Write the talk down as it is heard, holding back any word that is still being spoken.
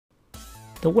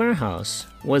The Warehouse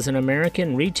was an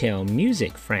American retail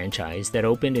music franchise that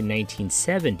opened in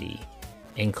 1970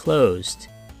 and closed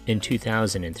in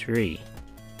 2003.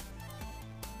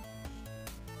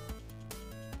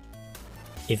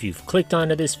 If you've clicked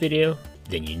onto this video,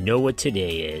 then you know what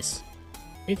today is.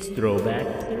 It's Throwback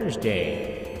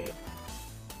Thursday.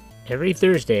 Every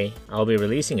Thursday, I'll be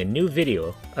releasing a new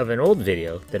video of an old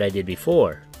video that I did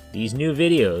before. These new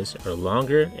videos are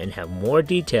longer and have more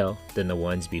detail than the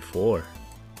ones before.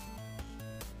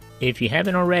 If you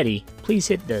haven't already, please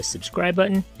hit the subscribe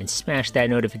button and smash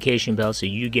that notification bell so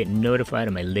you get notified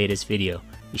of my latest video.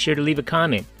 Be sure to leave a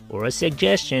comment or a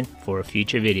suggestion for a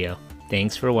future video.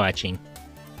 Thanks for watching.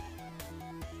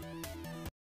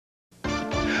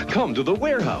 Come to the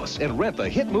Warehouse and rent the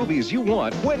hit movies you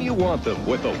want when you want them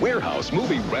with the Warehouse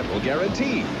Movie Rental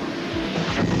Guarantee.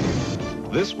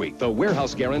 This week, the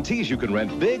Warehouse guarantees you can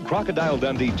rent Big Crocodile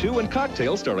Dundee 2 and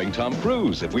Cocktail starring Tom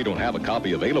Cruise. If we don't have a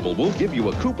copy available, we'll give you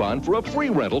a coupon for a free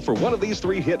rental for one of these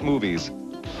 3 hit movies.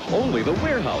 Only the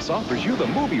Warehouse offers you the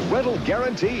movie rental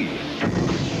guarantee.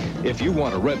 If you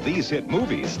want to rent these hit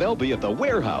movies, they'll be at the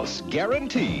Warehouse,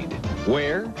 guaranteed.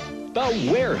 Where? The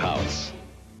Warehouse.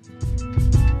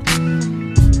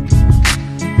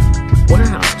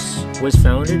 Warehouse was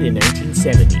founded in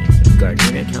 1970 in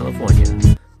Gardena,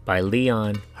 California, by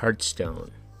Leon Hartstone.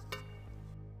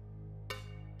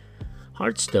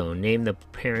 Hartstone named the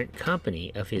parent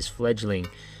company of his fledgling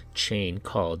chain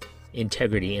called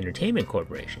Integrity Entertainment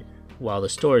Corporation, while the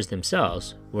stores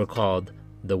themselves were called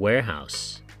The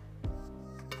Warehouse.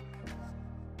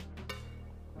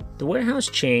 The Warehouse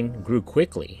chain grew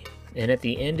quickly, and at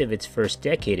the end of its first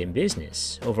decade in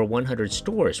business, over 100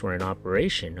 stores were in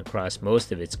operation across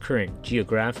most of its current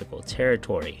geographical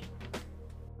territory.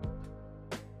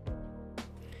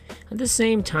 At the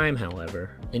same time,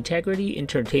 however, Integrity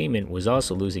Entertainment was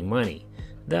also losing money.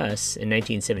 Thus, in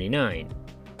 1979,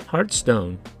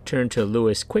 Hartstone turned to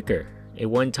Louis Quicker, a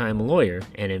one-time lawyer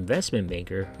and investment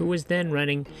banker who was then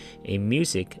running a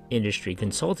music industry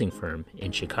consulting firm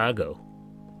in Chicago.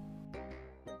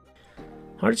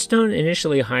 Hartstone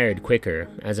initially hired Quicker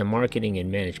as a marketing and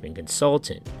management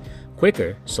consultant.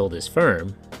 Quicker sold his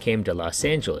firm, came to Los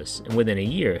Angeles, and within a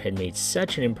year had made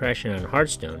such an impression on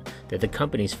Hartstone that the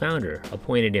company's founder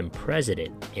appointed him president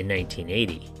in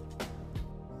 1980.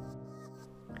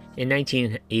 In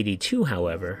 1982,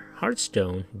 however,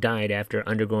 Hartstone died after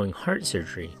undergoing heart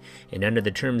surgery, and under the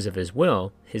terms of his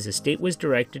will, his estate was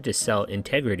directed to sell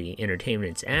Integrity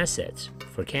Entertainment's assets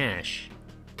for cash.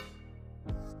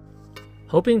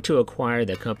 Hoping to acquire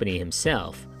the company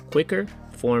himself, Quicker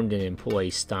formed an employee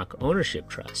stock ownership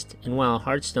trust, and while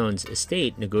Hartstone's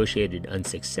estate negotiated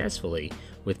unsuccessfully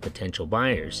with potential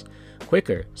buyers,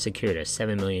 Quicker secured a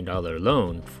 $7 million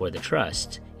loan for the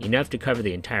trust, enough to cover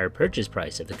the entire purchase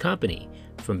price of the company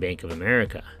from Bank of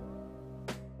America.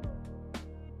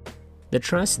 The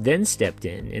trust then stepped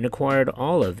in and acquired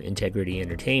all of Integrity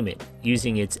Entertainment,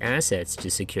 using its assets to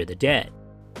secure the debt.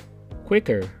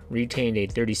 Quicker retained a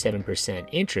 37%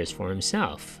 interest for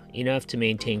himself, enough to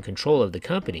maintain control of the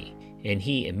company, and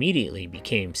he immediately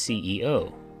became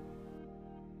CEO.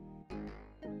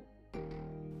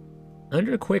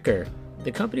 Under Quicker,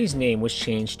 the company's name was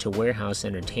changed to Wherehouse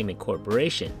Entertainment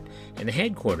Corporation, and the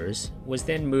headquarters was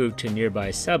then moved to a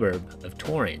nearby suburb of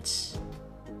Torrance.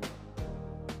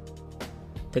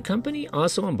 The company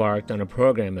also embarked on a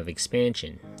program of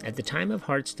expansion. At the time of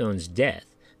Hartstone's death,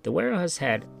 the Warehouse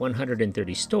had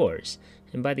 130 stores,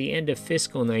 and by the end of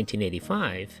fiscal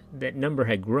 1985, that number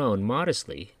had grown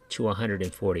modestly to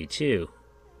 142.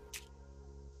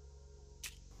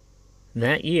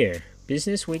 That year,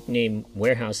 Businessweek named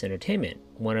Wherehouse Entertainment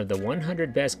one of the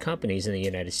 100 best companies in the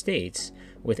United States,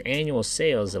 with annual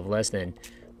sales of less than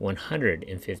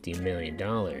 $150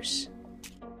 million.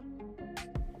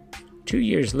 2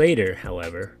 years later,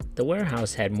 however, the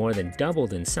Warehouse had more than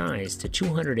doubled in size to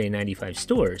 295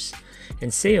 stores,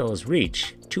 and sales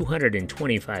reached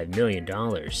 $225 million.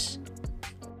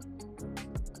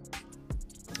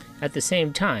 At the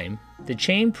same time, the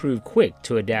chain proved quick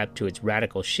to adapt to its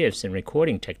radical shifts in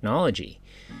recording technology,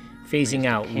 phasing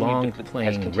out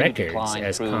long-playing records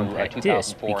as compact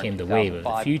discs became the wave of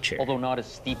the future. Although not as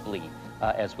steeply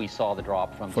as we saw the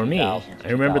drop from For me, I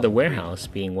remember the Warehouse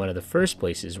being one of the first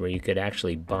places where you could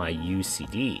actually buy used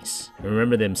CDs. I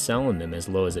remember them selling them as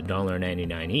low as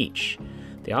 $1.99 each.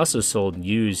 They also sold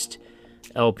used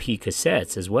LP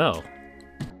cassettes as well.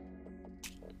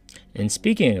 And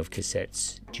speaking of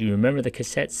cassettes, do you remember the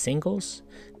cassette singles?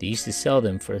 They used to sell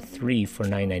them for 3 for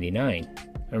 $9.99.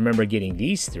 I remember getting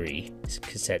these 3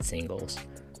 cassette singles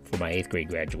for my 8th grade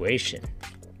graduation.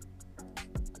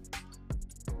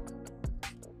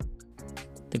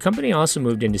 company also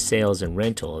moved into sales and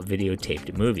rental of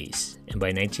videotaped movies, and by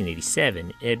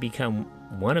 1987 it had become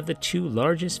one of the two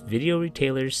largest video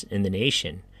retailers in the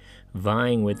nation,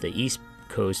 vying with the East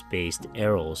Coast-based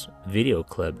Errol's Video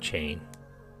Club chain.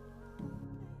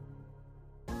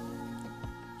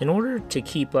 In order to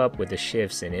keep up with the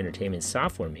shifts in entertainment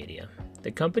software media,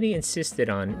 the company insisted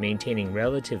on maintaining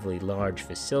relatively large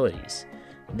facilities.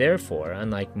 Therefore,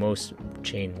 unlike most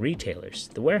chain retailers,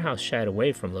 the Warehouse shied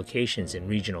away from locations in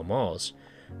regional malls,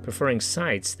 preferring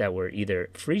sites that were either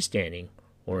freestanding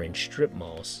or in strip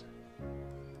malls.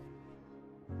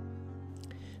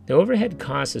 The overhead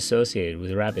costs associated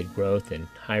with rapid growth and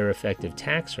higher effective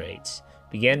tax rates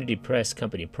began to depress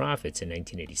company profits in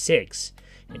 1986,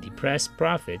 and depressed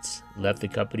profits left the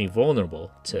company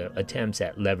vulnerable to attempts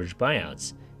at leveraged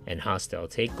buyouts and hostile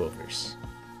takeovers.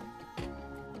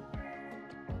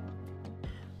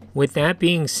 With that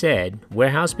being said,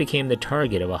 Warehouse became the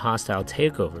target of a hostile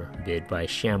takeover bid by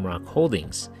Shamrock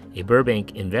Holdings, a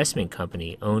Burbank investment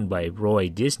company owned by Roy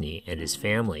Disney and his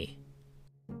family.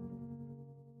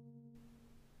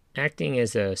 Acting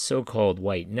as a so-called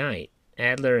white knight,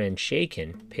 Adler and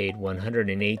Shaken paid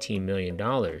 $118 million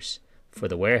for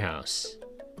the Warehouse.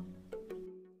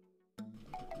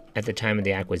 At the time of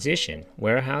the acquisition,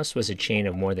 Warehouse was a chain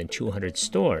of more than 200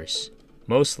 stores,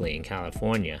 mostly in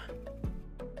California.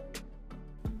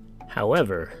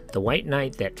 However, the white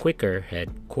knight that Quaker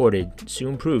had courted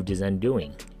soon proved his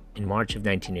undoing. In March of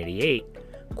 1988,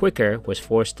 Quaker was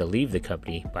forced to leave the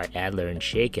company by Adler and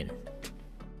Shaken.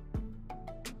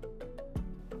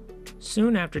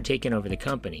 Soon after taking over the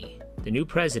company, the new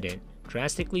president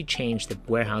drastically changed the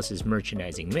Warehouse's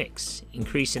merchandising mix,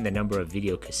 increasing the number of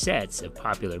video cassettes of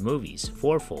popular movies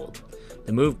fourfold.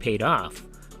 The move paid off.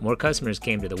 More customers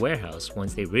came to the Warehouse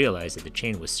once they realized that the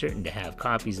chain was certain to have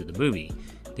copies of the movie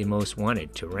they most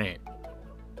wanted to rent.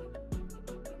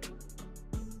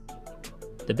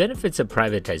 The benefits of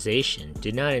privatization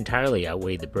did not entirely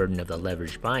outweigh the burden of the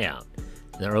leveraged buyout.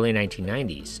 In the early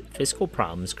 1990s, fiscal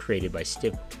problems created by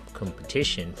stiff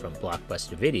competition from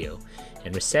Blockbuster Video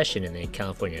and recession in the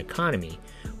California economy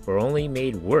were only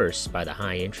made worse by the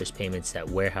high interest payments that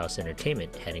Wherehouse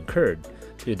Entertainment had incurred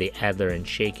through the Adler and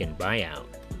Shaken buyout.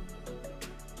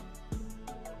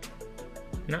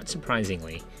 Not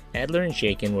surprisingly, Adler and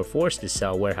Shaken were forced to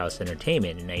sell Wherehouse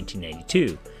Entertainment in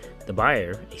 1992. The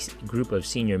buyer, a group of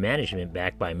senior management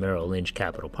backed by Merrill Lynch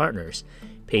Capital Partners,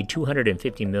 paid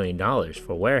 $250 million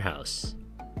for Warehouse.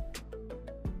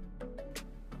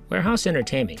 Warehouse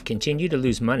Entertainment continued to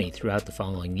lose money throughout the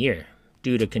following year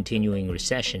due to continuing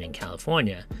recession in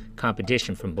California,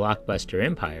 competition from Blockbuster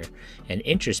Empire, and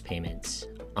interest payments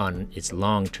on its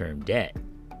long-term debt.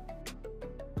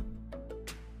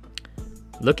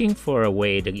 Looking for a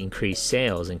way to increase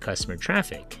sales and customer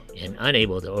traffic, and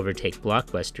unable to overtake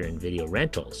Blockbuster in video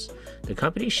rentals, the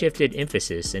company shifted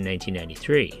emphasis in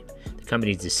 1993. The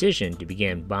company's decision to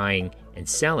begin buying and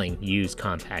selling used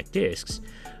compact discs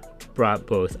brought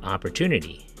both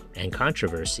opportunity and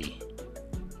controversy.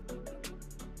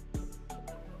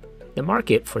 The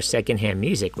market for secondhand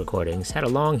music recordings had a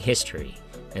long history,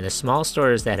 and the small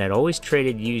stores that had always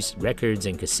traded used records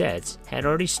and cassettes had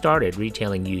already started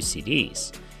retailing used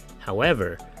CDs.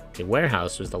 However, the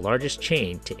Warehouse was the largest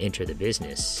chain to enter the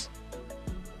business.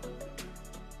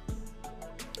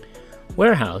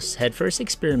 Warehouse had first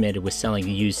experimented with selling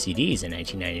used CDs in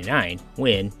 1999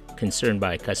 when, concerned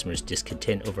by customers'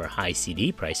 discontent over high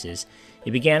CD prices,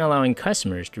 it began allowing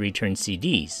customers to return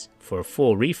CDs for a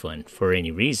full refund for any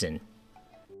reason.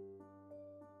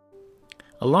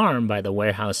 Alarmed by the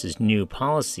Warehouse's new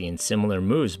policy and similar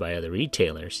moves by other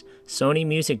retailers, Sony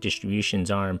Music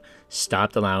Distribution's arm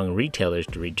stopped allowing retailers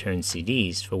to return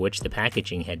CDs for which the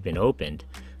packaging had been opened.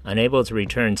 Unable to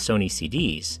return Sony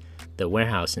CDs, the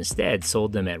Warehouse instead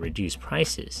sold them at reduced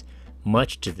prices,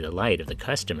 much to the delight of the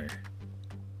customer.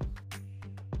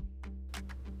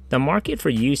 The market for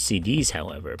used CDs,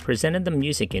 however, presented the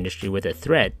music industry with a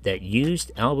threat that used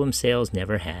album sales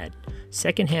never had.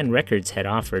 Secondhand records had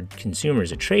offered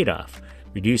consumers a trade-off,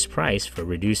 reduced price for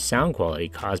reduced sound quality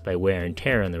caused by wear and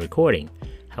tear on the recording.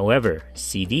 However,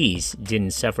 CDs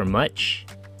didn't suffer much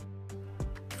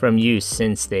from use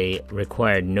since they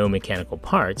required no mechanical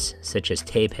parts, such as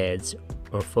tape heads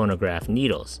or phonograph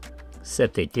needles,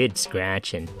 except they did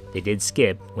scratch and they did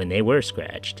skip when they were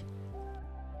scratched.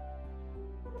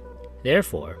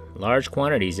 Therefore, large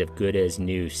quantities of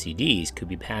good-as-new CDs could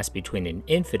be passed between an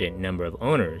infinite number of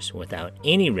owners without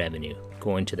any revenue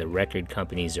going to the record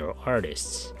companies or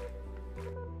artists.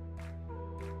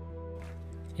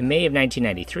 In May of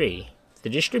 1993, The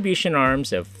distribution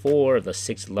arms of 4 of the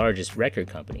 6 largest record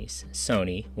companies,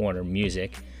 Sony, Warner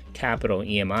Music, Capitol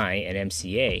EMI, and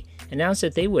MCA, announced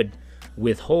that they would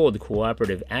withhold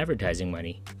cooperative advertising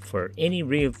money for any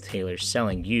retailers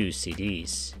selling used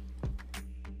CDs.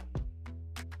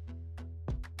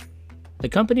 The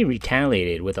company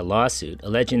retaliated with a lawsuit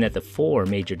alleging that the 4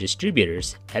 major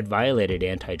distributors had violated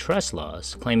antitrust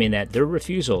laws, claiming that their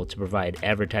refusal to provide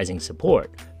advertising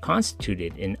support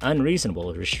constituted an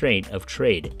unreasonable restraint of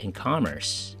trade and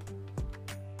commerce.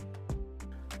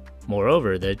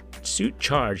 Moreover, the suit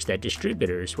charged that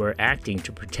distributors were acting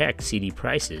to protect CD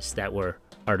prices that were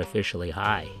artificially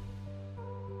high.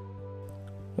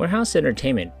 Wherehouse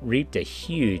Entertainment reaped a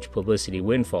huge publicity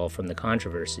windfall from the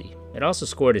controversy. It also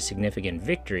scored a significant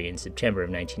victory in September of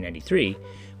 1993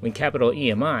 when Capitol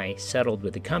EMI settled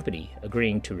with the company,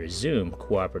 agreeing to resume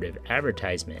cooperative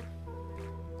advertisement.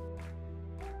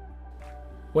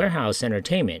 Wherehouse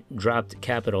Entertainment dropped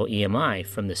Capitol EMI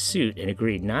from the suit and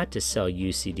agreed not to sell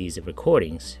used CDs of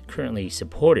recordings currently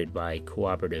supported by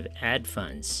cooperative ad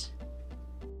funds.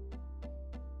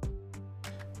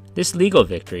 This legal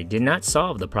victory did not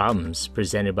solve the problems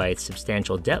presented by its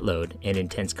substantial debt load and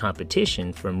intense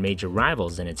competition from major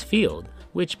rivals in its field,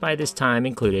 which by this time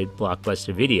included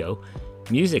Blockbuster Video,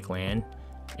 Musicland,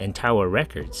 and Tower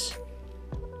Records.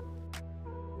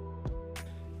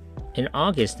 In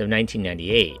August of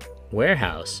 1998,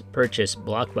 Wherehouse purchased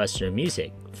Blockbuster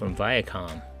Music from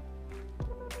Viacom.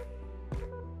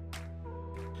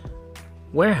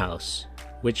 Wherehouse,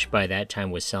 which by that time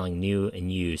was selling new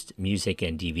and used music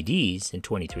and DVDs in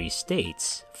 23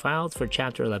 states, filed for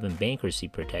Chapter 11 bankruptcy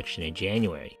protection in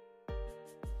January.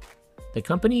 The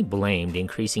company blamed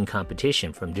increasing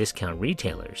competition from discount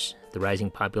retailers, the rising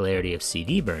popularity of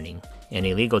CD burning, and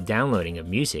illegal downloading of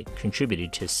music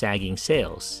contributed to sagging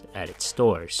sales at its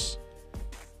stores.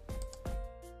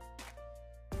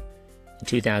 In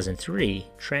 2003,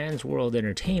 Trans World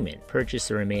Entertainment purchased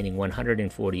the remaining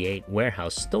 148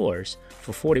 Wherehouse stores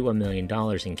for $41 million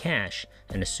in cash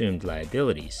and assumed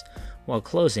liabilities, while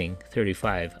closing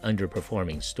 35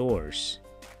 underperforming stores.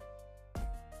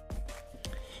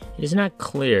 It is not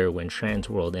clear when Trans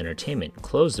World Entertainment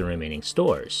closed the remaining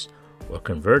stores or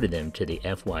converted them to the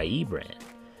FYE brand.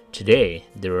 Today,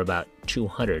 there are about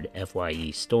 200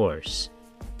 FYE stores.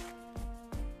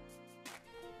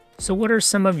 So what are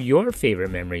some of your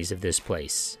favorite memories of this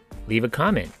place? Leave a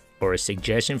comment or a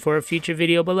suggestion for a future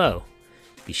video below.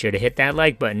 Be sure to hit that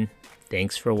like button.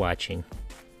 Thanks for watching.